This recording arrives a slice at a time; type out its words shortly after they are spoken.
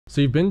So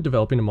you've been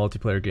developing a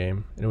multiplayer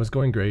game, and it was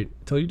going great,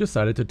 until you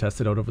decided to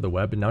test it out over the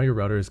web, and now your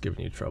router is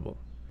giving you trouble.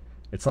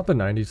 It's not the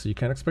 90s, so you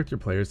can't expect your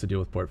players to deal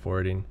with port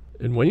forwarding.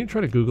 And when you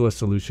try to Google a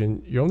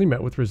solution, you're only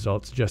met with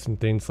results suggesting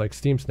things like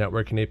Steam's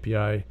networking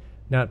API,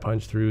 NAT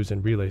punch-throughs,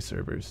 and relay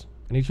servers.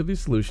 And each of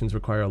these solutions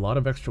require a lot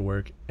of extra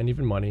work, and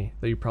even money,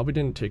 that you probably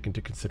didn't take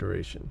into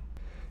consideration.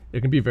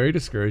 It can be very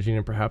discouraging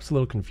and perhaps a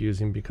little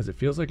confusing because it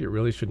feels like it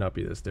really should not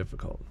be this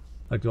difficult.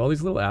 Like, do all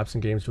these little apps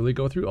and games really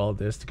go through all of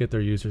this to get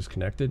their users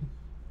connected?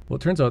 Well,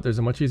 it turns out there's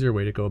a much easier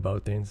way to go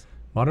about things.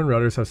 Modern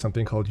routers have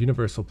something called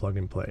universal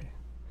plug-and-play.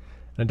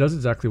 And it does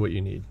exactly what you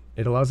need.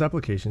 It allows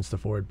applications to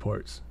forward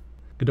ports.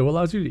 Godot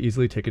allows you to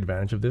easily take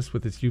advantage of this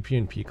with its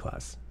UP&P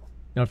class.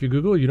 Now, if you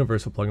Google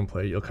universal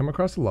plug-and-play, you'll come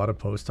across a lot of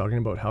posts talking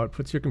about how it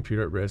puts your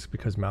computer at risk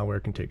because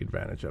malware can take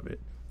advantage of it.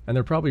 And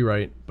they're probably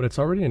right, but it's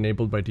already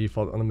enabled by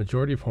default on the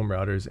majority of home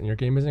routers, and your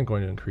game isn't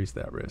going to increase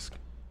that risk.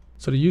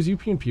 So to use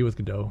UP&P with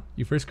Godot,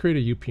 you first create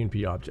a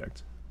UP&P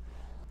object.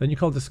 Then you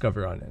call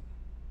discover on it.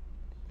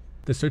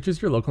 This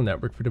searches your local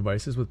network for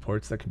devices with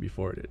ports that can be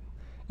forwarded.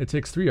 It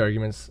takes 3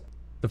 arguments.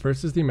 The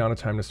first is the amount of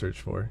time to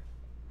search for.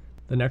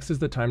 The next is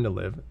the time to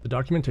live. The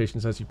documentation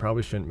says you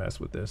probably shouldn't mess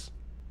with this.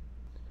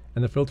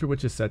 And the filter,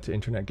 which is set to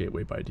Internet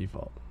Gateway by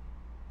default.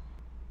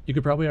 You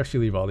could probably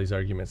actually leave all these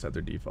arguments at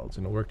their defaults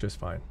and it'll work just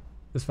fine.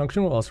 This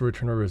function will also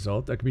return a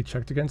result that can be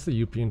checked against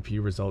the UP&P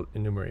result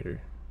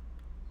enumerator.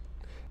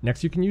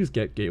 Next, you can use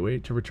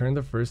getGateway to return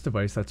the first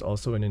device that's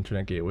also an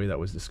Internet Gateway that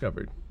was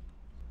discovered.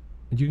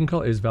 And you can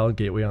call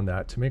isValidGateway on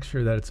that to make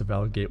sure that it's a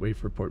valid gateway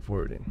for port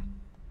forwarding.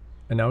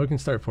 And now we can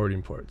start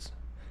forwarding ports.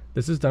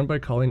 This is done by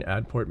calling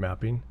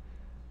addPortMapping.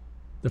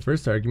 The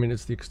first argument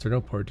is the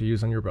external port to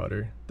use on your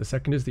router. The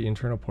second is the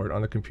internal port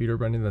on the computer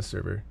running the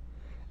server.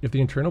 If the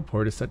internal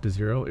port is set to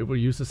 0, it will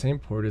use the same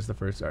port as the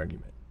first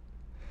argument.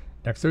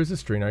 Next, there is a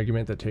string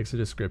argument that takes a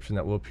description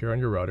that will appear on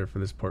your router for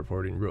this port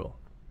forwarding rule.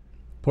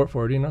 Port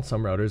forwarding on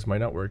some routers might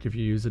not work if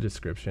you use a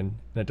description,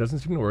 and it doesn't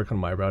seem to work on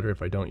my router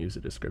if I don't use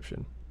a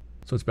description.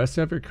 So it's best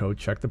to have your code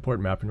check the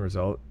port mapping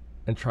result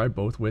and try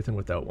both with and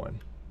without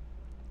one.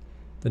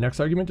 The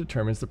next argument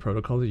determines the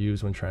protocol to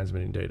use when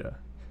transmitting data.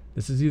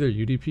 This is either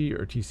UDP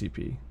or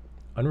TCP.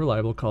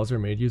 Unreliable calls are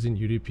made using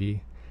UDP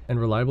and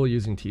reliable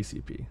using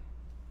TCP.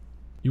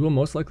 You will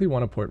most likely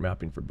want a port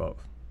mapping for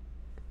both.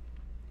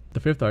 The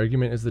fifth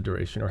argument is the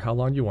duration, or how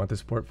long you want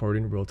this port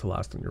forwarding rule to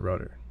last on your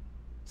router.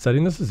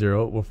 Setting this to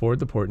 0 will forward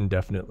the port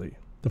indefinitely.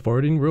 The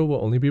forwarding rule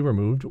will only be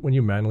removed when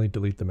you manually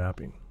delete the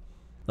mapping.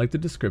 Like the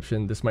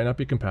description, this might not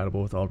be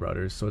compatible with all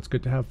routers, so it's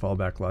good to have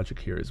fallback logic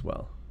here as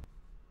well.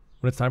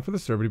 When it's time for the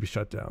server to be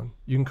shut down,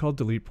 you can call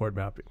delete port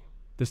mapping.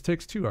 This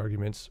takes 2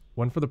 arguments,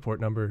 one for the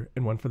port number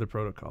and one for the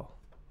protocol.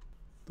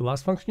 The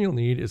last function you'll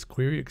need is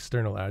query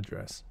external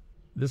address.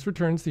 This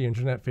returns the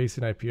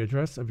internet-facing IP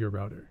address of your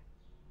router,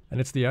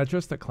 and it's the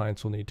address that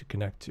clients will need to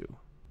connect to.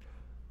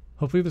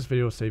 Hopefully this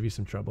video will save you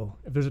some trouble.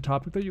 If there's a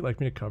topic that you'd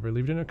like me to cover,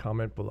 leave it in a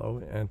comment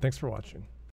below, and thanks for watching.